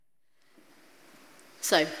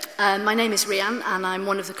My name is Rianne, and I'm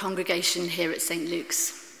one of the congregation here at St.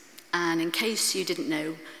 Luke's. And in case you didn't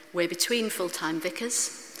know, we're between full-time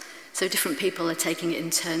vicars, so different people are taking it in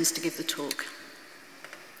turns to give the talk.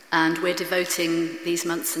 And we're devoting these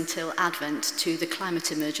months until Advent to the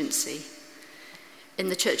climate emergency. In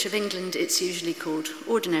the Church of England, it's usually called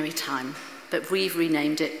Ordinary Time, but we've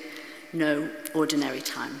renamed it No Ordinary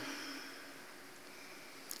Time.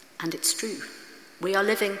 And it's true. We are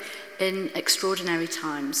living in extraordinary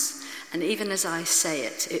times, and even as I say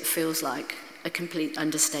it, it feels like a complete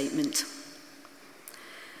understatement.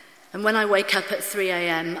 And when I wake up at 3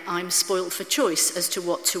 a.m., I'm spoilt for choice as to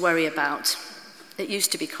what to worry about. It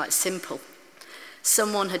used to be quite simple.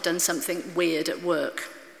 Someone had done something weird at work,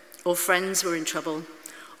 or friends were in trouble,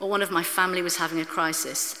 or one of my family was having a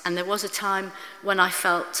crisis, and there was a time when I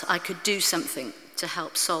felt I could do something to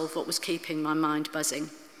help solve what was keeping my mind buzzing.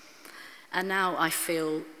 And now I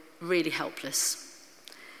feel really helpless,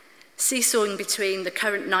 seesawing between the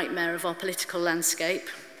current nightmare of our political landscape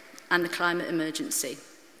and the climate emergency.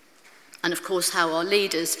 And of course, how our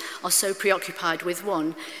leaders are so preoccupied with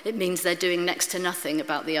one, it means they're doing next to nothing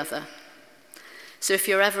about the other. So if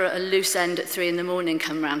you're ever at a loose end at 3 a.m,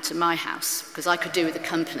 come round to my house, because I could do with the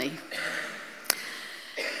company.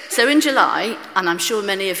 So in July, and I'm sure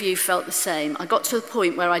many of you felt the same, I got to a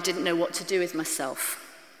point where I didn't know what to do with myself.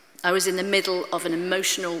 I was in the middle of an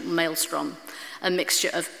emotional maelstrom, a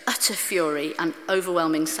mixture of utter fury and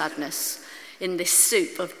overwhelming sadness, in this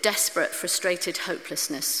soup of desperate, frustrated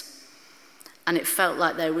hopelessness. And it felt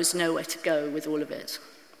like there was nowhere to go with all of it.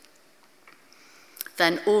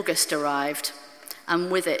 Then August arrived,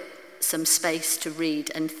 and with it, some space to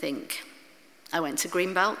read and think. I went to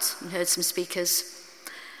Greenbelt and heard some speakers.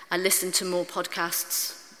 I listened to more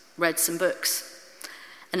podcasts, read some books.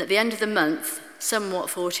 And at the end of the month, somewhat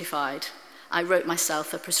fortified, I wrote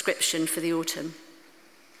myself a prescription for the autumn,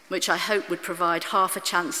 which I hope would provide half a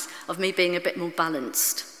chance of me being a bit more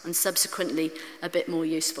balanced and subsequently a bit more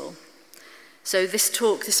useful. So this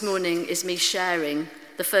talk this morning is me sharing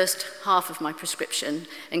the first half of my prescription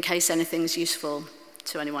in case anything's useful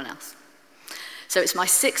to anyone else. So it's my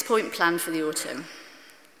 6-point plan for the autumn.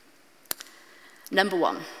 Number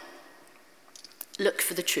 1, look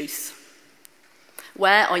for the truth.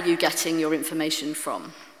 Where are you getting your information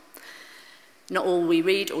from? Not all we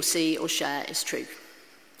read or see or share is true.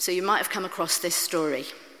 So you might have come across this story.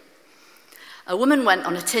 A woman went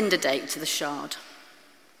on a Tinder date to the Shard.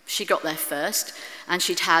 She got there first, and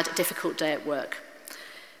she'd had a difficult day at work.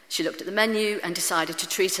 She looked at the menu and decided to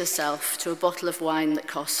treat herself to a bottle of wine that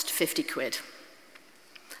cost 50 quid.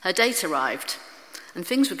 Her date arrived, and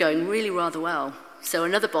things were going really rather well. So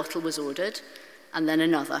another bottle was ordered, and then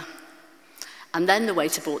another. And then the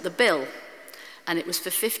waiter brought the bill, and it was for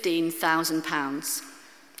 £15,000.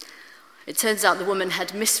 It turns out the woman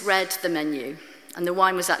had misread the menu, and the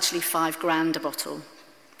wine was actually £5,000 a bottle.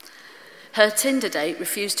 Her Tinder date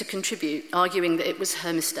refused to contribute, arguing that it was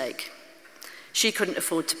her mistake. She couldn't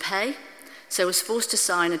afford to pay, so was forced to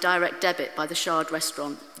sign a direct debit by the Shard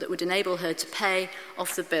restaurant that would enable her to pay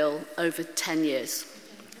off the bill over 10 years.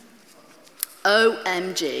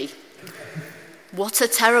 OMG. What a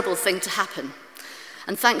terrible thing to happen.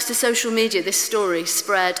 And thanks to social media, this story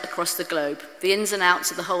spread across the globe. The ins and outs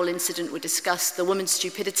of the whole incident were discussed, the woman's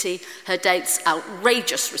stupidity, her date's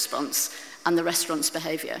outrageous response, and the restaurant's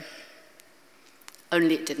behaviour.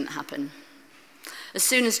 Only it didn't happen. As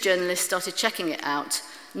soon as journalists started checking it out,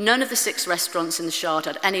 none of the 6 restaurants in the Shard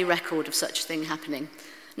had any record of such a thing happening.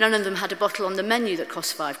 None of them had a bottle on the menu that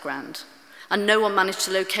cost £5,000. And no one managed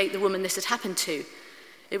to locate the woman this had happened to.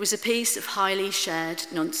 It was a piece of highly shared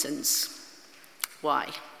nonsense.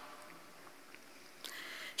 Why?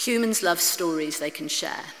 Humans love stories they can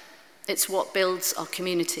share. It's what builds our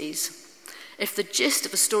communities. If the gist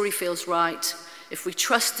of a story feels right, if we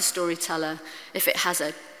trust the storyteller, if it has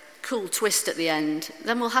a cool twist at the end,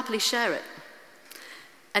 then we'll happily share it.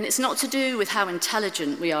 And it's not to do with how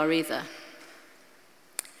intelligent we are either.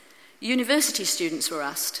 University students were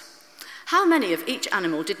asked, how many of each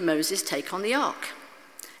animal did Moses take on the ark?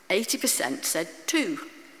 80% said 2.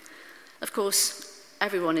 Of course,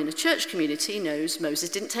 everyone in a church community knows Moses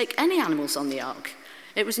didn't take any animals on the ark.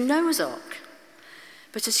 It was Noah's ark.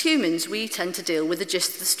 But as humans, we tend to deal with the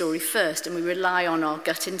gist of the story first, and we rely on our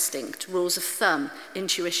gut instinct, rules of thumb,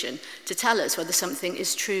 intuition, to tell us whether something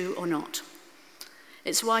is true or not.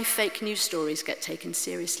 It's why fake news stories get taken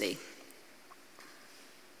seriously.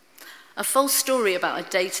 A false story about a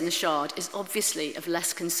date in the Shard is obviously of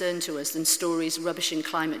less concern to us than stories rubbishing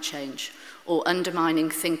climate change or undermining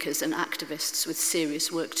thinkers and activists with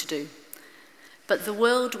serious work to do. But the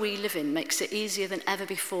world we live in makes it easier than ever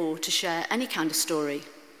before to share any kind of story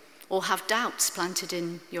or have doubts planted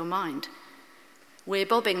in your mind. We're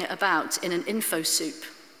bobbing about in an info soup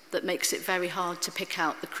that makes it very hard to pick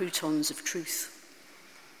out the croutons of truth.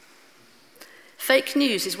 Fake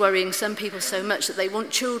news is worrying some people so much that they want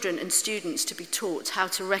children and students to be taught how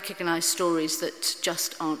to recognize stories that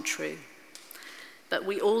just aren't true. But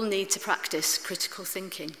we all need to practice critical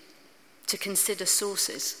thinking, to consider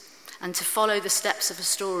sources, and to follow the steps of a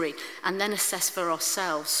story and then assess for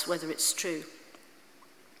ourselves whether it's true.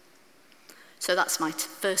 So that's my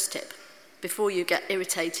first tip. Before you get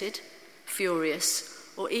irritated, furious,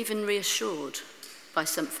 or even reassured by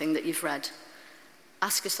something that you've read,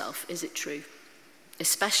 ask yourself, is it true?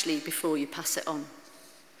 Especially before you pass it on.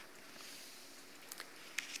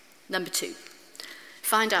 Number 2,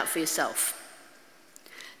 find out for yourself.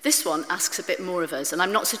 This one asks a bit more of us, and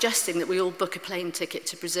I'm not suggesting that we all book a plane ticket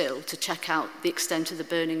to Brazil to check out the extent of the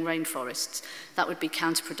burning rainforests. That would be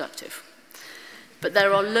counterproductive. But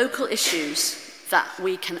there are local issues that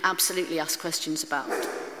we can absolutely ask questions about.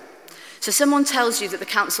 So someone tells you that the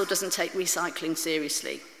council doesn't take recycling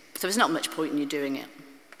seriously, so there's not much point in you doing it.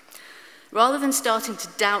 Rather than starting to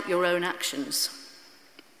doubt your own actions,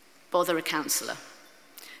 bother a councillor.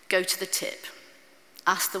 Go to the tip.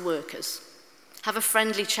 Ask the workers. Have a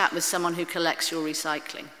friendly chat with someone who collects your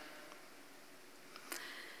recycling.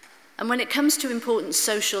 And when it comes to important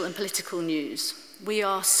social and political news, we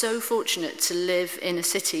are so fortunate to live in a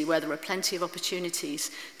city where there are plenty of opportunities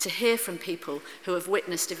to hear from people who have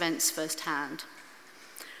witnessed events firsthand.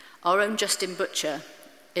 Our own Justin Butcher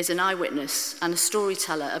is an eyewitness and a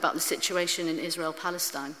storyteller about the situation in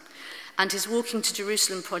Israel-Palestine. And his Walking to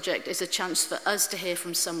Jerusalem project is a chance for us to hear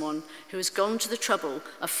from someone who has gone to the trouble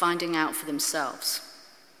of finding out for themselves.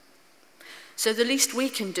 So the least we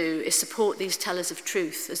can do is support these tellers of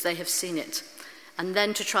truth as they have seen it, and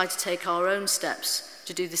then to try to take our own steps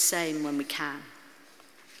to do the same when we can.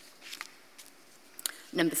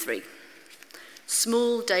 Number 3,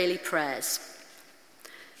 small daily prayers.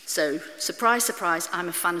 So, surprise, surprise, I'm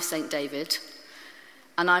a fan of St. David,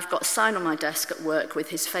 and I've got a sign on my desk at work with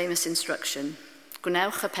his famous instruction,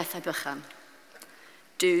 Gwnewch y pethau bychan,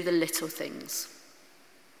 do the little things.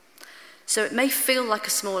 So it may feel like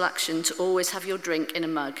a small action to always have your drink in a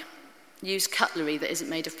mug, use cutlery that isn't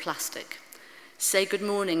made of plastic, say good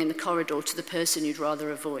morning in the corridor to the person you'd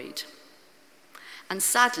rather avoid. And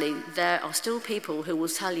sadly, there are still people who will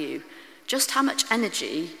tell you just how much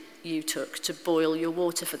energy you took to boil your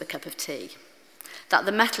water for the cup of tea, that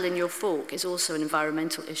the metal in your fork is also an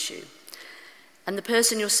environmental issue, and the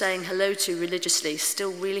person you're saying hello to religiously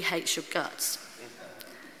still really hates your guts.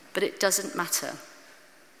 But it doesn't matter.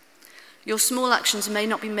 Your small actions may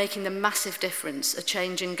not be making the massive difference a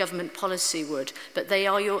change in government policy would, but they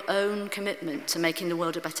are your own commitment to making the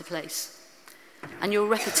world a better place. And your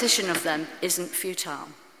repetition of them isn't futile.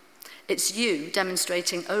 It's you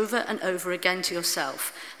demonstrating over and over again to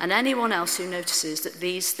yourself and anyone else who notices that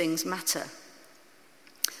these things matter.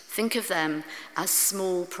 Think of them as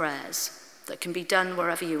small prayers that can be done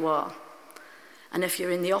wherever you are. And if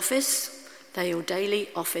you're in the office, they're your daily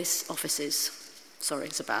offices. Sorry,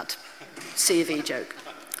 it's a bad C of E joke.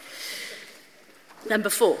 Number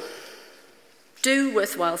 4, do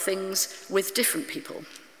worthwhile things with different people.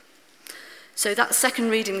 So that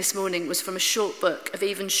second reading this morning was from a short book of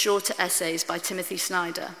even shorter essays by Timothy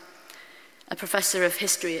Snyder, a professor of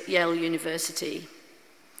history at Yale University.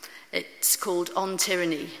 It's called On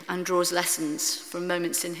Tyranny and draws lessons from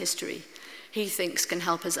moments in history he thinks can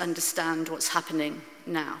help us understand what's happening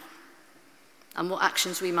now and what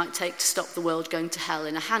actions we might take to stop the world going to hell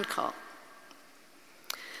in a handcart.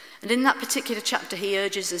 And in that particular chapter, he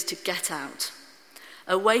urges us to get out,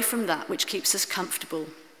 away from that which keeps us comfortable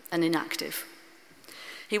and inactive.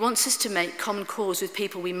 He wants us to make common cause with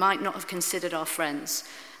people we might not have considered our friends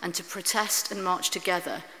and to protest and march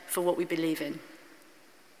together for what we believe in.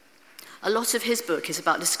 A lot of his book is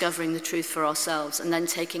about discovering the truth for ourselves and then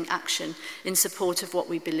taking action in support of what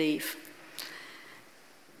we believe.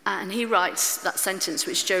 And he writes that sentence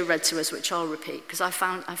which Joe read to us, which I'll repeat, because I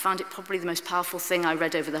found it probably the most powerful thing I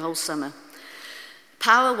read over the whole summer.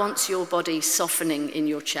 Power wants your body softening in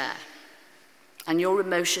your chair and your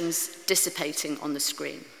emotions dissipating on the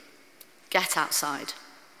screen. Get outside.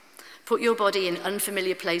 Put your body in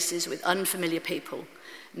unfamiliar places with unfamiliar people.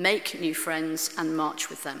 Make new friends and march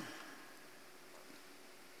with them.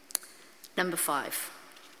 Number 5,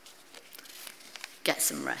 get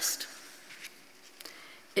some rest.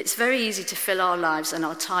 It's very easy to fill our lives and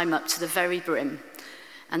our time up to the very brim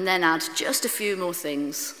and then add just a few more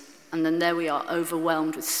things, and then there we are,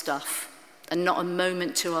 overwhelmed with stuff and not a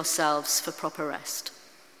moment to ourselves for proper rest.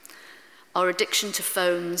 Our addiction to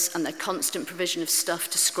phones and their constant provision of stuff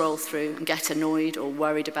to scroll through and get annoyed or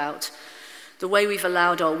worried about, the way we've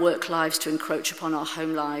allowed our work lives to encroach upon our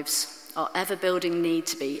home lives, our ever-building need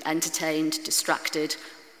to be entertained, distracted,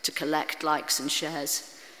 to collect likes and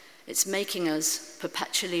shares, it's making us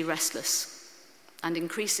perpetually restless and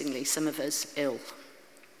increasingly, some of us, ill.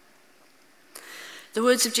 The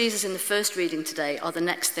words of Jesus in the first reading today are the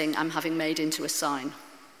next thing I'm having made into a sign.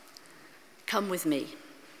 Come with me.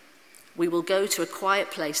 We will go to a quiet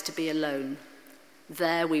place to be alone.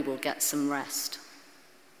 There we will get some rest.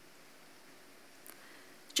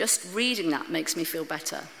 Just reading that makes me feel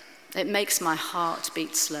better. It makes my heart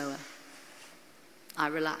beat slower. I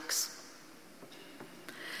relax.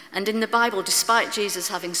 And in the Bible, despite Jesus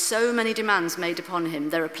having so many demands made upon him,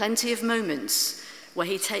 there are plenty of moments where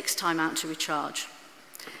he takes time out to recharge.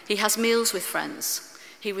 He has meals with friends.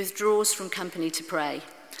 He withdraws from company to pray.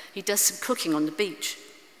 He does some cooking on the beach.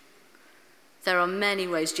 There are many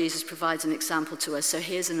ways Jesus provides an example to us, so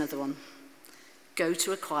here's another one. Go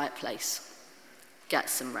to a quiet place. Get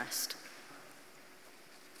some rest.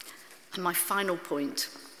 And my final point,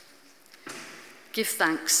 give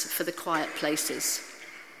thanks for the quiet places.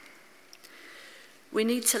 We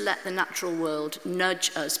need to let the natural world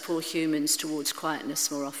nudge us poor humans towards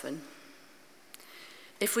quietness more often.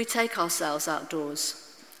 If we take ourselves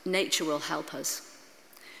outdoors, nature will help us.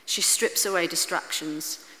 She strips away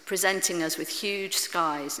distractions, presenting us with huge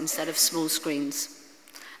skies instead of small screens,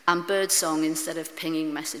 and birdsong instead of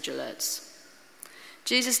pinging message alerts.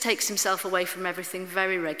 Jesus takes himself away from everything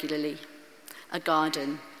very regularly. A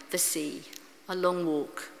garden, the sea, a long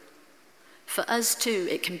walk. For us too,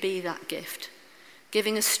 it can be that gift,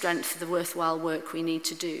 giving us strength for the worthwhile work we need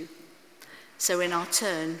to do. So in our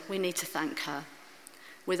turn, we need to thank her,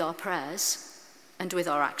 with our prayers and with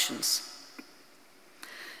our actions.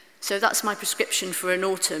 So that's my prescription for an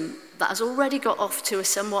autumn that has already got off to a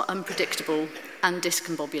somewhat unpredictable and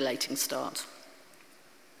discombobulating start.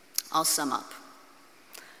 I'll sum up.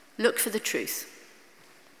 Look for the truth.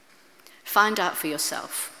 Find out for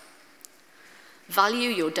yourself. Value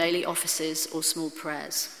your daily offices or small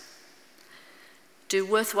prayers. Do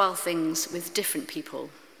worthwhile things with different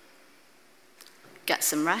people. Get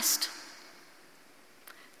some rest.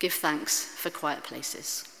 Give thanks for quiet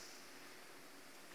places.